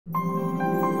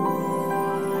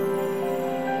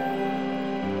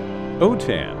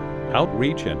OTAN,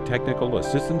 Outreach and Technical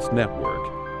Assistance Network.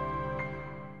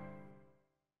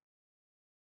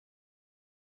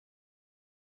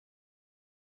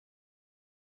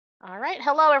 All right.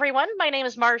 Hello, everyone. My name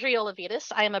is Marjorie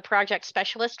Olavides. I am a project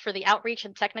specialist for the Outreach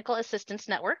and Technical Assistance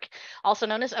Network, also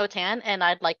known as OTAN, and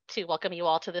I'd like to welcome you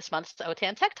all to this month's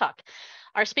OTAN Tech Talk.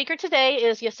 Our speaker today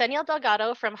is Yecsenia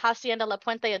Delgado from Hacienda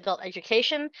Puente Adult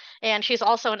Education, and she's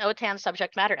also an OTAN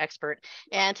subject matter expert.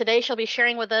 And today she'll be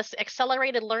sharing with us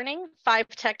accelerated learning, 5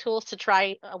 tech tools to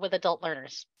try with adult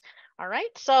learners. All right.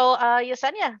 So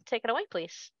Yecsenia, take it away,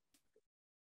 please.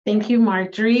 Thank you,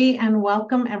 Marjorie, and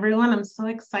welcome everyone. I'm so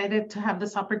excited to have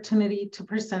this opportunity to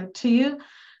present to you.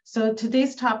 So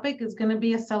today's topic is going to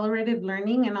be accelerated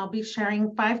learning, and I'll be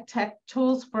sharing 5 tech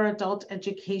tools for adult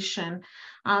education.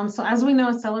 So as we know,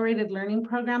 accelerated learning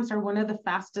programs are one of the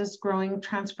fastest growing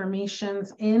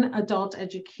transformations in adult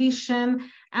education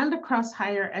and across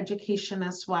higher education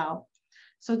as well.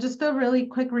 So just a really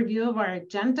quick review of our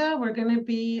agenda. We're going to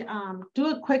be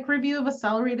do a quick review of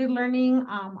accelerated learning.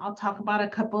 I'll talk about a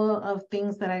couple of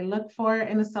things that I look for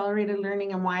in accelerated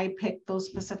learning and why I picked those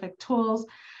specific tools.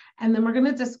 And then we're going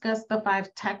to discuss the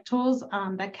 5 tech tools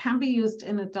that can be used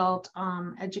in adult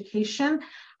education.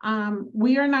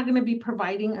 We are not going to be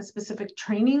providing a specific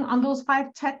training on those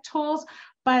 5 tech tools,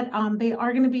 but they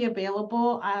are going to be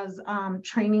available as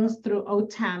trainings through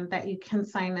OTAN that you can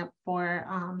sign up for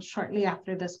shortly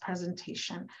after this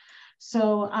presentation.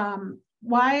 So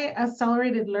why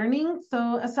accelerated learning?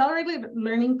 So accelerated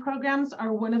learning programs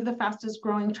are one of the fastest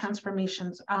growing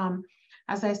transformations,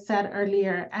 as I said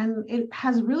earlier, and it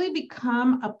has really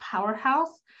become a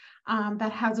powerhouse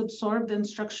that has absorbed the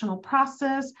instructional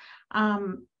process.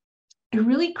 It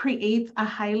really creates a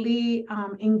highly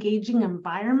engaging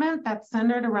environment that's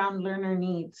centered around learner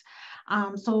needs.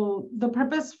 So the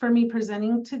purpose for me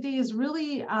presenting today is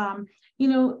really,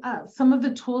 some of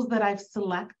the tools that I've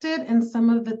selected and some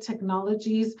of the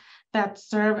technologies that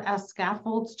serve as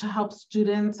scaffolds to help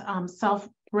students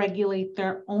self-regulate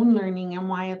their own learning and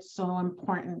why it's so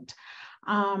important.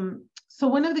 So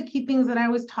one of the key things that I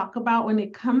always talk about when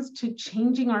it comes to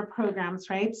changing our programs,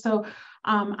 right? So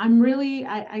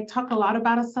I talk a lot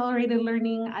about accelerated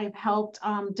learning. I've helped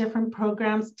different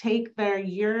programs take their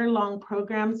year-long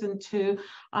programs into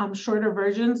shorter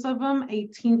versions of them,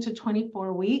 18 to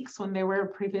 24 weeks when they were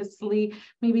previously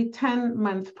maybe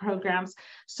 10-month programs.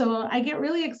 So I get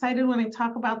really excited when I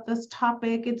talk about this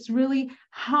topic. It's really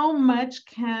how much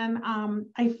can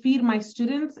I feed my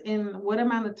students in what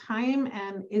amount of time,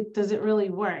 and does it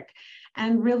really work?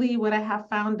 And really what I have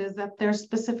found is that there's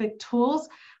specific tools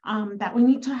that we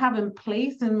need to have in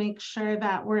place and make sure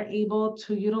that we're able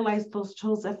to utilize those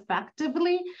tools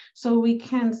effectively so we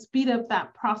can speed up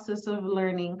that process of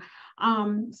learning.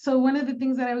 So one of the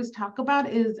things that I always talk about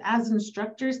is, as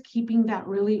instructors, keeping that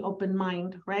really open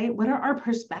mind, right? What are our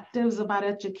perspectives about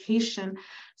education?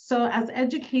 So as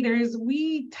educators,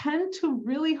 we tend to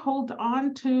really hold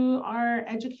on to our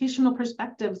educational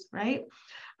perspectives, right?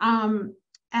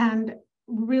 And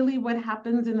really what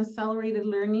happens in accelerated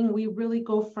learning, we really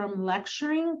go from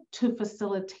lecturing to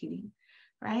facilitating,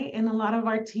 right? And a lot of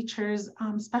our teachers,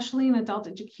 especially in adult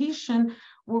education,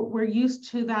 we're used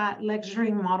to that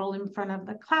lecturing model in front of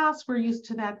the class. We're used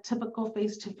to that typical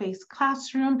face-to-face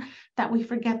classroom, that we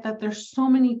forget that there's so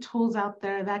many tools out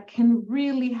there that can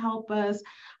really help us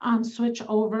switch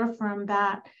over from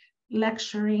that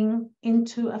lecturing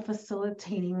into a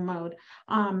facilitating mode.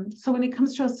 So when it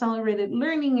comes to accelerated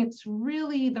learning, it's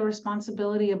really the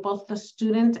responsibility of both the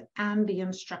student and the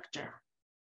instructor.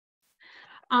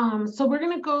 So we're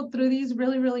going to go through these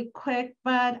really, really quick,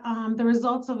 but the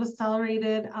results of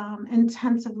accelerated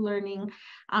intensive learning,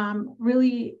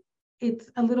 really,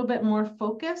 it's a little bit more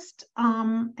focused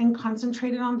and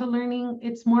concentrated on the learning.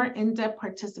 It's more in-depth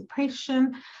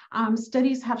participation.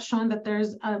 Studies have shown that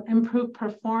there's improved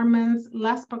performance,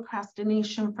 less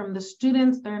procrastination from the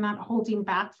students. They're not holding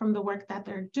back from the work that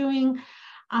they're doing.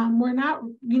 We're not,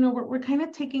 we're kind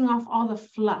of taking off all the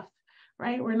fluff,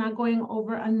 right? We're not going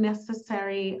over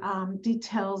unnecessary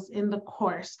details in the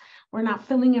course. We're not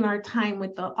filling in our time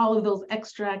with all of those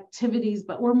extra activities,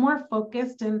 but we're more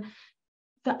focused in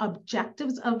the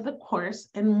objectives of the course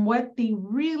and what they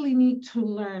really need to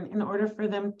learn in order for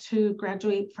them to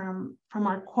graduate from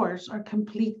our course or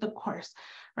complete the course,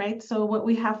 right? So what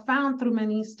we have found through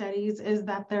many studies is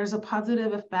that there's a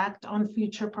positive effect on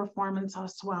future performance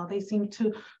as well. They seem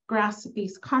to grasp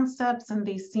these concepts, and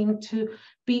they seem to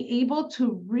be able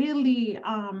to really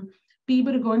be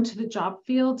able to go into the job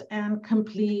field and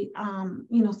complete some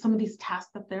of these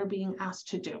tasks that they're being asked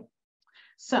to do.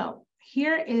 So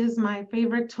here is my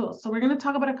favorite tool. So we're going to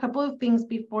talk about a couple of things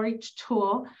before each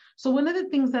tool. So one of the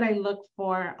things that I look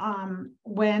for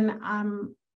when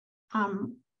I'm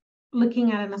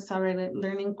looking at an accelerated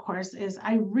learning course is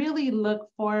I really look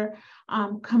for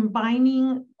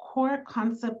combining core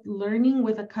concept learning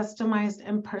with a customized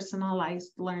and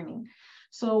personalized learning.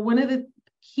 So one of the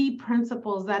key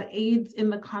principles that aids in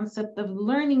the concept of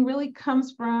learning really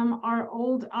comes from our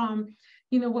old,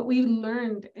 what we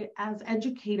learned as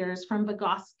educators from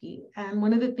Vygotsky. And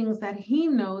one of the things that he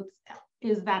notes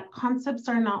is that concepts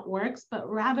are not works, but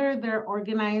rather they're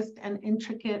organized and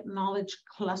intricate knowledge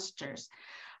clusters.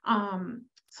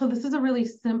 So this is a really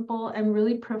simple and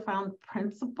really profound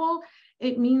principle.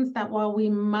 It means that while we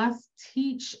must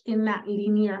teach in that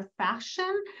linear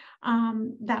fashion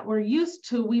that we're used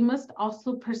to, we must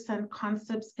also present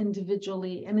concepts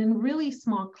individually and in really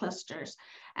small clusters.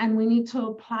 And we need to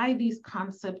apply these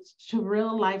concepts to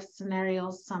real life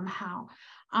scenarios somehow.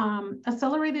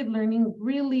 Accelerated learning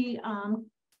really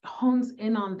hones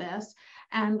in on this.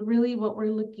 And really what we're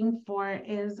looking for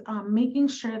is making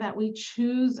sure that we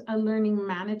choose a learning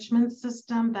management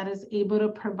system that is able to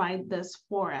provide this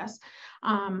for us.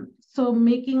 So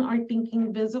making our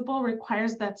thinking visible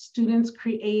requires that students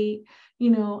create,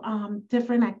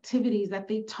 different activities, that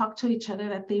they talk to each other,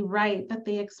 that they write, that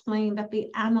they explain, that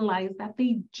they analyze, that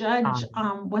they judge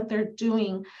what they're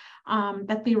doing,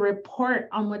 that they report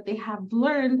on what they have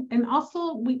learned. And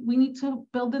also we need to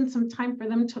build in some time for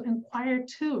them to inquire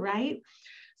too, right?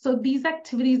 So these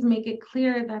activities make it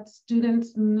clear that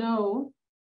students know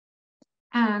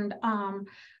and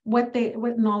what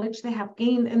knowledge they have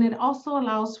gained. And it also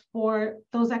allows for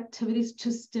those activities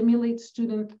to stimulate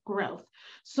student growth.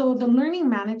 So the learning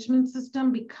management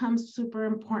system becomes super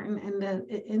important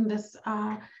in this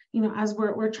as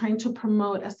we're trying to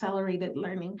promote accelerated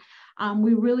learning.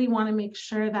 We really want to make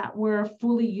sure that we're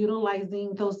fully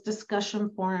utilizing those discussion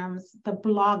forums, the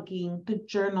blogging, the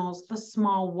journals, the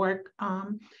small work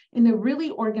in a really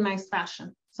organized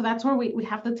fashion. So that's where we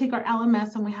have to take our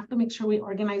LMS and we have to make sure we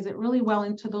organize it really well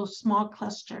into those small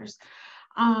clusters.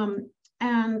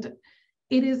 And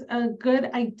it is a good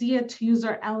idea to use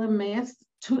our LMS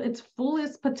to its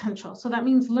fullest potential. So that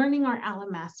means learning our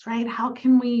LMS, right? How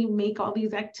can we make all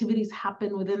these activities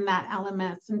happen within that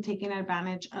LMS and taking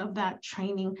advantage of that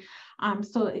training?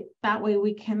 That way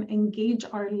we can engage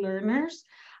our learners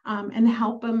and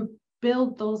help them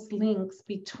build those links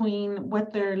between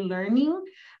what they're learning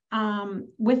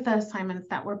with the assignments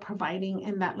that we're providing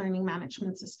in that learning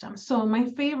management system. So my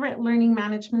favorite learning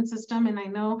management system, and I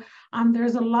know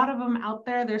there's a lot of them out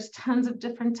there, there's tons of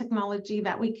different technology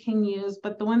that we can use,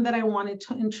 but the one that I wanted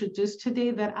to introduce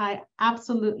today that I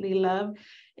absolutely love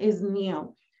is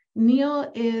Neo.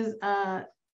 Neo is a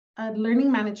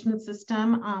learning management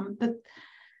system that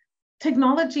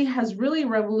technology has really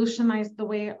revolutionized the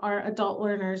way our adult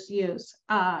learners use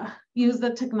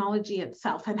the technology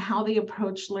itself and how they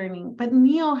approach learning. But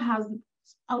Neo has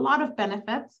a lot of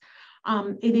benefits.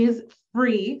 It is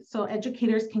free, so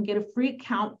educators can get a free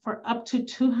account for up to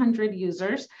 200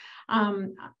 users.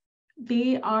 The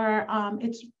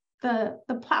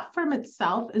platform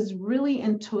itself is really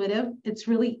intuitive, it's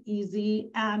really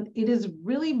easy, and it is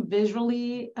really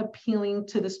visually appealing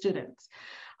to the students.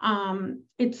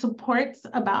 It supports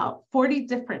about 40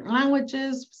 different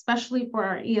languages, especially for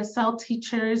our ESL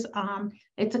teachers.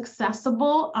 It's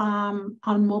accessible on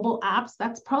mobile apps.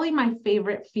 That's probably my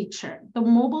favorite feature. The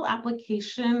mobile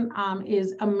application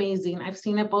is amazing. I've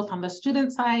seen it both on the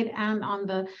student side and on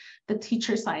the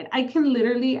teacher side. I can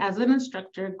literally, as an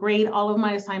instructor, grade all of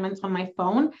my assignments on my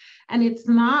phone, and it's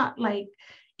not like,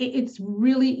 it's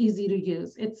really easy to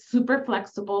use. It's super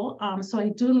flexible. So I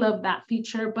do love that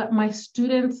feature, but my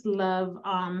students love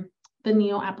the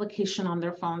Neo application on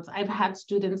their phones. I've had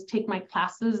students take my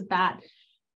classes that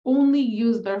only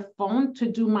use their phone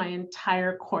to do my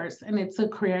entire course. And it's a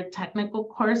career technical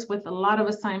course with a lot of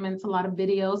assignments, a lot of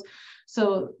videos.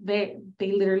 So they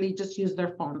literally just use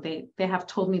their phone. They have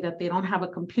told me that they don't have a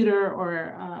computer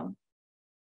or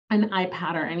an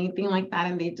iPad or anything like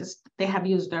that, and they have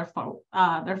used their phone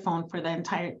for the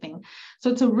entire thing. So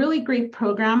it's a really great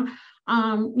program.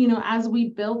 As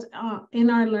we build in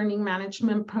our learning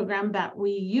management program that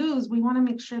we use, we want to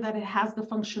make sure that it has the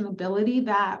functionality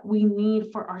that we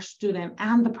need for our student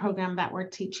and the program that we're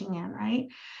teaching in, right?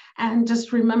 And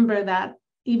just remember that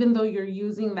even though you're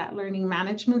using that learning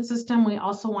management system, we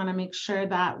also want to make sure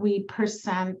that we're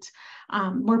present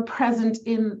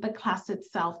in the class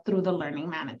itself through the learning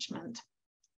management.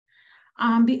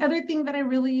 The other thing that I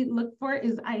really look for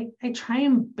is I try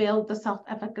and build the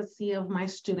self-efficacy of my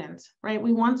students, right?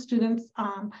 We want students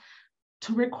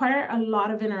to require a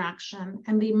lot of interaction,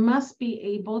 and they must be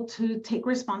able to take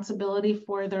responsibility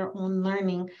for their own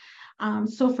learning.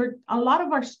 So for a lot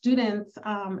of our students,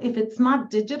 if it's not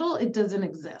digital, it doesn't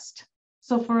exist.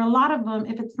 So for a lot of them,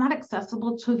 if it's not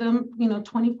accessible to them,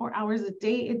 24 hours a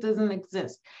day, it doesn't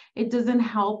exist. It doesn't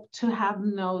help to have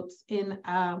notes in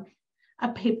a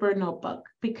paper notebook,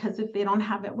 because if they don't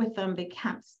have it with them, they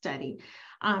can't study.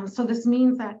 So this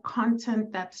means that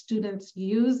content that students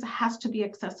use has to be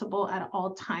accessible at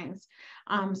all times.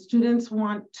 Students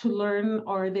want to learn,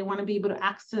 or they want to be able to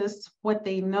access what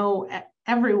they know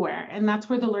everywhere. And that's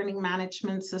where the learning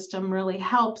management system really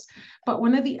helps. But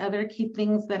one of the other key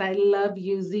things that I love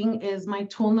using is my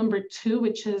tool number 2,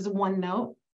 which is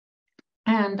OneNote.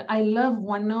 And I love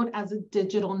OneNote as a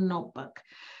digital notebook.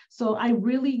 So I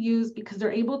really use, because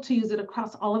they're able to use it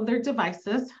across all of their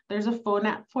devices. There's a phone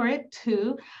app for it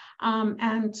too.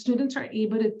 And students are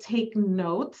able to take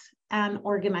notes and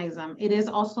organize them. It is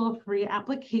also a free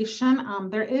application.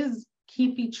 There is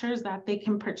key features that they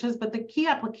can purchase, but the key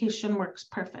application works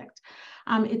perfect.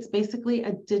 It's basically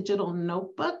a digital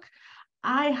notebook.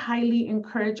 I highly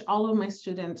encourage all of my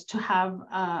students to have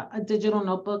a digital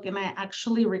notebook, and I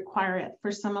actually require it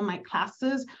for some of my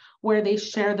classes where they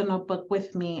share the notebook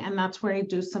with me, and that's where I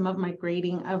do some of my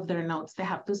grading of their notes. They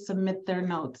have to submit their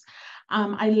notes.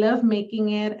 I love making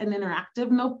it an interactive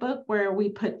notebook where we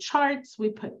put charts, we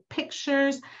put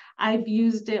pictures. I've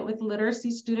used it with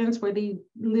literacy students where they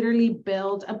literally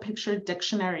build a picture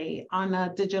dictionary on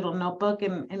a digital notebook,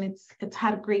 and it's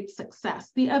had great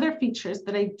success. The other features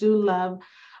that I do love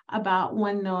about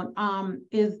OneNote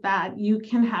is that you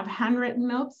can have handwritten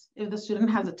notes. If the student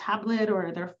has a tablet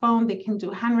or their phone, they can do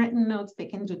handwritten notes, they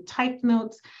can do typed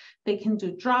notes, they can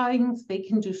do drawings, they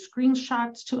can do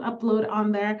screenshots to upload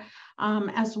on there,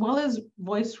 as well as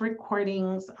voice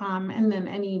recordings, and then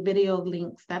any video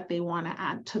links that they want to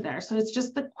add to there. So it's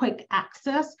just the quick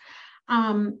access.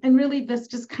 And really this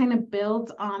just kind of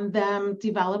builds on them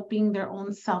developing their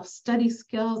own self-study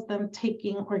skills, them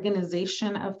taking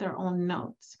organization of their own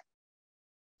notes.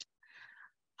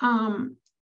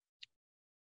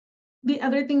 The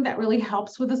other thing that really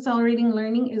helps with accelerating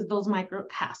learning is those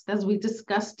microcasts. As we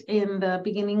discussed in the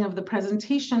beginning of the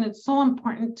presentation, it's so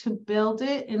important to build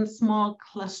it in small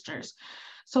clusters.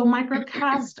 So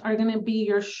microcasts are going to be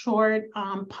your short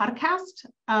podcast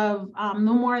of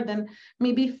no more than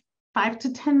maybe 5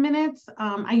 to 10 minutes.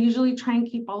 I usually try and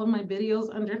keep all of my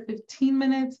videos under 15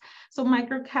 minutes. So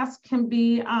microcasts can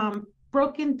be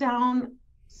broken down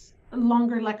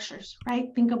longer lectures,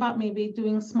 right? Think about maybe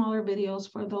doing smaller videos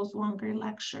for those longer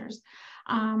lectures.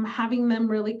 Having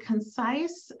them really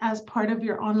concise as part of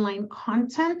your online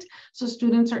content so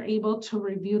students are able to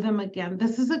review them again.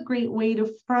 This is a great way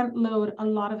to front load a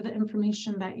lot of the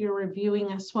information that you're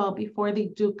reviewing as well before they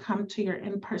do come to your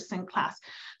in-person class.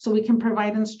 So we can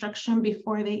provide instruction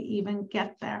before they even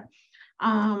get there.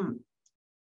 And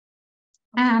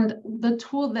the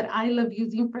tool that I love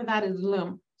using for that is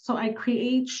Loom. So I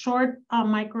create short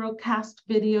microcast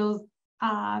videos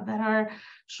that are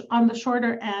on the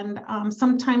shorter end.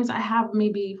 Sometimes I have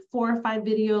maybe 4 or 5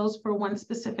 videos for one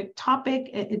specific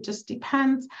topic. It just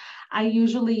depends. I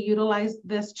usually utilize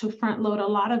this to front load a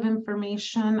lot of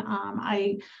information.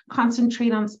 I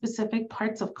concentrate on specific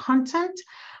parts of content.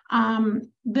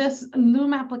 This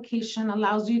Loom application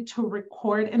allows you to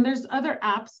record, and there's other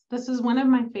apps. This is one of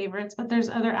my favorites, but there's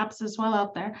other apps as well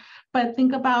out there. But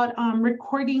think about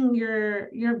recording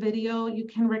your video. You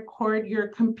can record your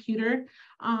computer,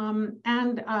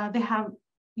 and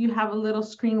you have a little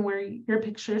screen where your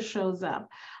picture shows up.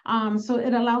 So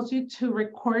it allows you to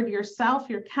record yourself,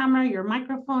 your camera, your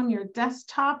microphone, your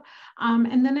desktop,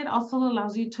 and then it also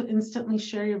allows you to instantly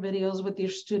share your videos with your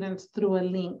students through a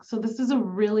link. So this is a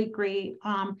really great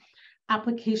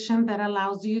application that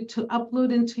allows you to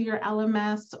upload into your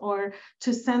LMS or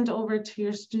to send over to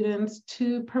your students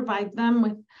to provide them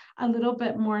with a little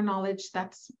bit more knowledge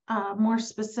that's more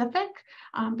specific,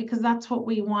 because that's what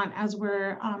we want as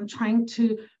we're trying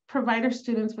to provide our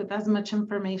students with as much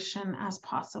information as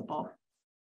possible.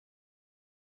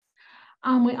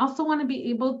 We also want to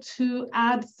be able to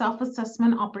add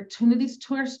self-assessment opportunities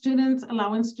to our students,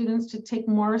 allowing students to take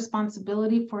more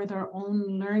responsibility for their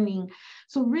own learning.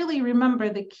 So really remember,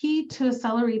 the key to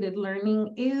accelerated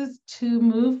learning is to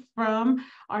move from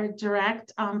our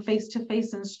direct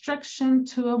face-to-face instruction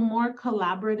to a more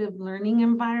collaborative learning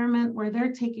environment where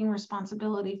they're taking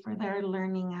responsibility for their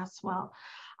learning as well.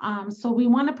 So we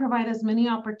want to provide as many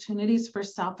opportunities for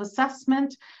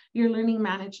self-assessment. Your learning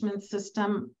management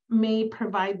system may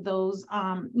provide those,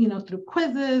 through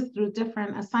quizzes, through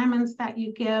different assignments that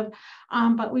you give.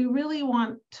 But we really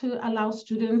want to allow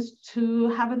students to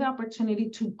have the opportunity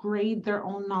to grade their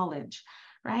own knowledge,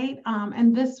 right?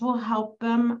 And this will help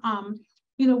them,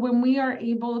 when we are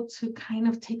able to kind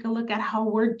of take a look at how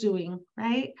we're doing,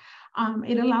 right?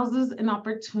 It allows us an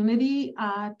opportunity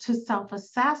to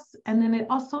self-assess, and then it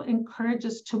also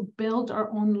encourages to build our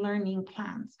own learning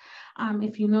plans.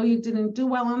 If you know you didn't do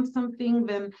well on something,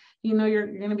 then you're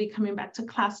going to be coming back to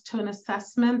class to an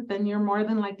assessment, then you're more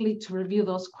than likely to review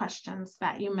those questions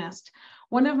that you missed.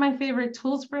 One of my favorite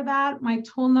tools for that, my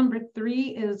tool number 3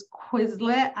 is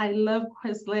Quizlet. I love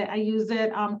Quizlet. I use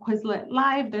it Quizlet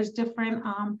Live. There's different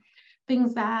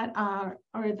things that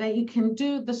or that you can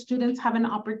do. The students have an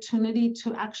opportunity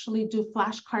to actually do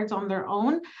flashcards on their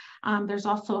own. There's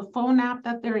also a phone app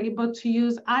that they're able to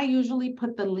use. I usually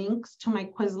put the links to my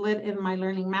Quizlet in my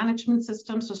learning management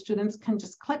system so students can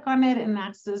just click on it and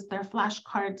access their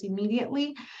flashcards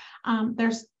immediately.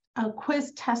 There's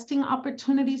quiz testing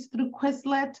opportunities through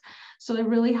Quizlet, so it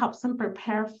really helps them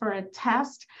prepare for a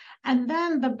test. And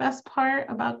then the best part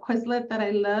about Quizlet that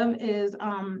I love is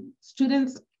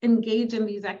students engage in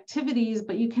these activities,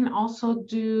 but you can also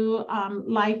do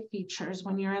live features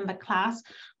when you're in the class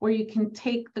where you can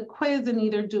take the quiz and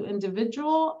either do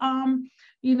individual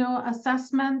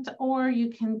assessment, or you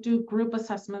can do group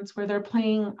assessments where they're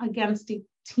playing against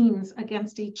teams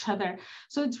against each other.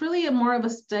 So it's really more of a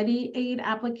study aid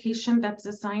application that's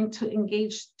designed to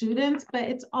engage students, but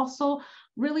it's also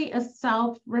really a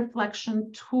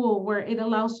self-reflection tool where it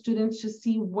allows students to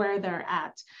see where they're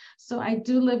at. So I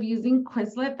do love using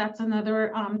Quizlet. That's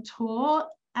another tool.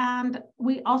 And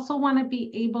we also want to be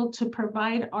able to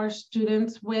provide our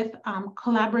students with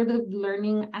collaborative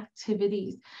learning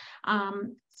activities.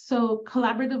 So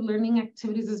collaborative learning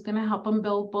activities is going to help them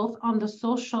build both on the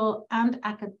social and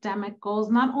academic goals.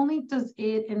 Not only does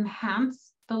it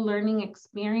enhance the learning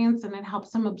experience and it helps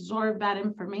them absorb that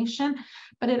information,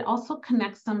 but it also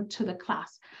connects them to the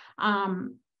class.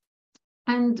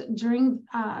 And during,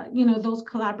 those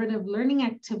collaborative learning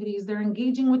activities, they're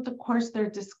engaging with the course, they're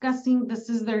discussing. This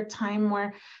is their time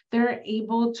where they're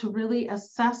able to really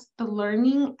assess the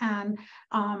learning and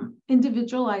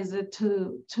individualize it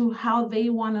to how they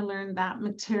want to learn that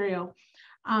material.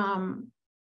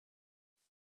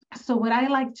 So what I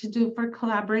like to do for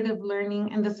collaborative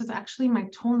learning, and this is actually my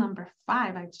tool number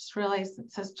 5, I just realized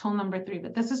it says tool number 3,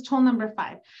 but this is tool number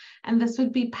 5, and this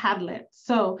would be Padlet.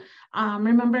 So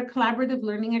remember, collaborative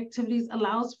learning activities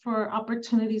allows for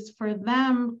opportunities for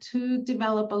them to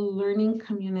develop a learning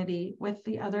community with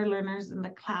the other learners in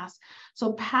the class.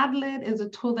 So Padlet is a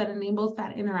tool that enables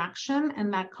that interaction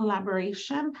and that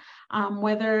collaboration,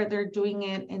 whether they're doing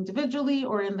it individually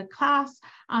or in the class,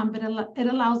 but it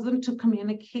allows them to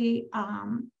communicate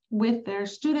with their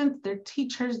students, their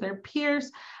teachers, their peers.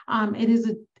 So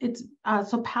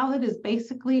Padlet is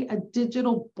basically a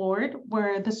digital board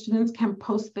where the students can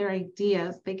post their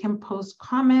ideas. They can post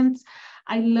comments.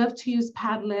 I love to use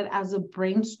Padlet as a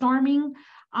brainstorming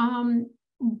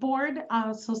board.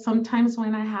 So sometimes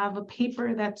when I have a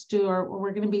paper that's due or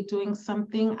we're going to be doing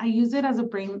something, I use it as a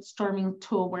brainstorming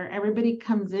tool where everybody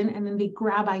comes in and then they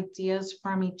grab ideas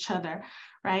from each other,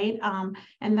 right?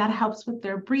 And that helps with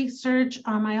their research.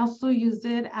 I also use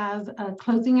it as a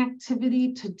closing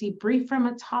activity to debrief from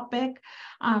a topic.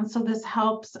 So this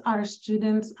helps our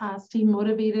students stay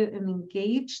motivated and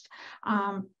engaged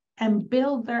and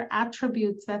build their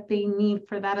attributes that they need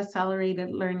for that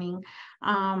accelerated learning.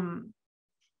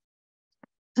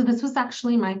 So this was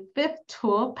actually my 5th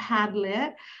tool,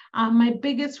 Padlet. My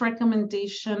biggest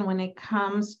recommendation when it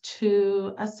comes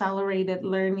to accelerated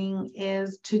learning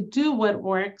is to do what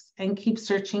works and keep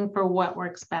searching for what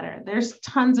works better. There's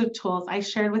tons of tools. I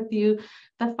shared with you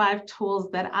the 5 tools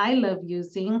that I love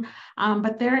using,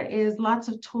 but there is lots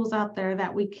of tools out there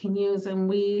that we can use, and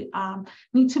we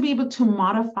need to be able to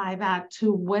modify that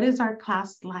to what is our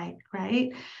class like,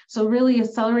 right? So really,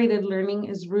 accelerated learning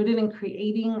is rooted in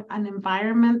creating an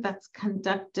environment that's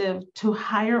conducive to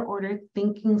higher order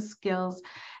thinking skills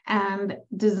and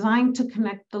designed to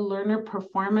connect the learner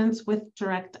performance with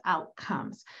direct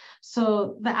outcomes.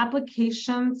 So the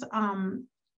applications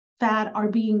that are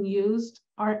being used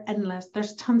are endless.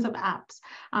 There's tons of apps,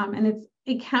 and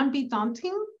it can be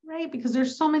daunting, right? Because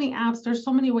there's so many apps, there's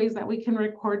so many ways that we can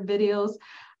record videos.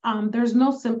 There's no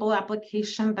simple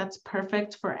application that's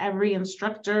perfect for every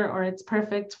instructor or it's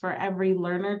perfect for every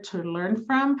learner to learn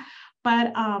from.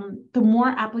 But the more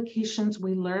applications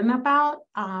we learn about,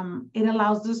 it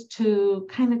allows us to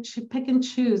kind of pick and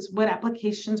choose what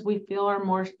applications we feel are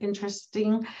more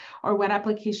interesting or what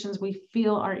applications we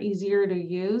feel are easier to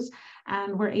use.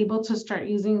 And we're able to start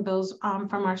using those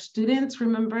from our students.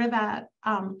 Remember that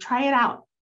try it out,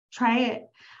 try it.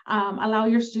 Allow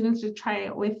your students to try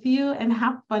it with you and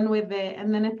have fun with it.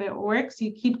 And then if it works,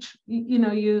 you keep,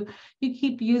 you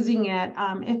keep using it.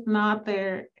 If not,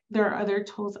 there are other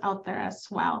tools out there as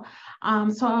well.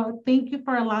 So thank you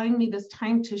for allowing me this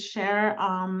time to share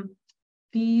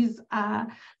these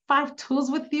 5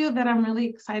 tools with you that I'm really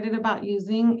excited about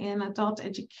using in adult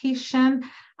education.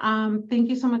 Thank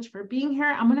you so much for being here.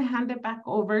 I'm going to hand it back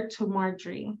over to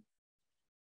Marjorie.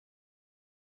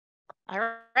 All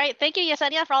right. Thank you,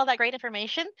 Yecsenia, for all that great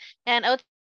information. And I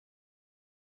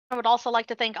would also like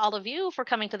to thank all of you for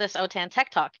coming to this OTAN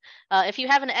Tech Talk. If you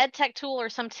have an ed tech tool or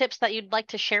some tips that you'd like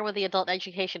to share with the adult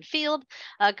education field,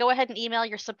 go ahead and email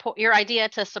your idea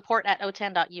to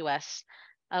support@otan.us.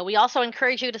 We also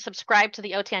encourage you to subscribe to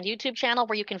the OTAN YouTube channel,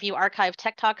 where you can view archived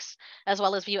tech talks as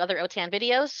well as view other OTAN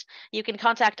videos. You can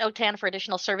contact OTAN for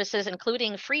additional services,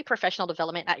 including free professional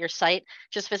development at your site.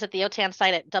 Just visit the OTAN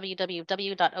site at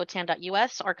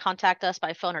www.otan.us or contact us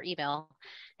by phone or email.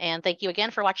 And thank you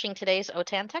again for watching today's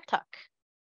OTAN Tech Talk.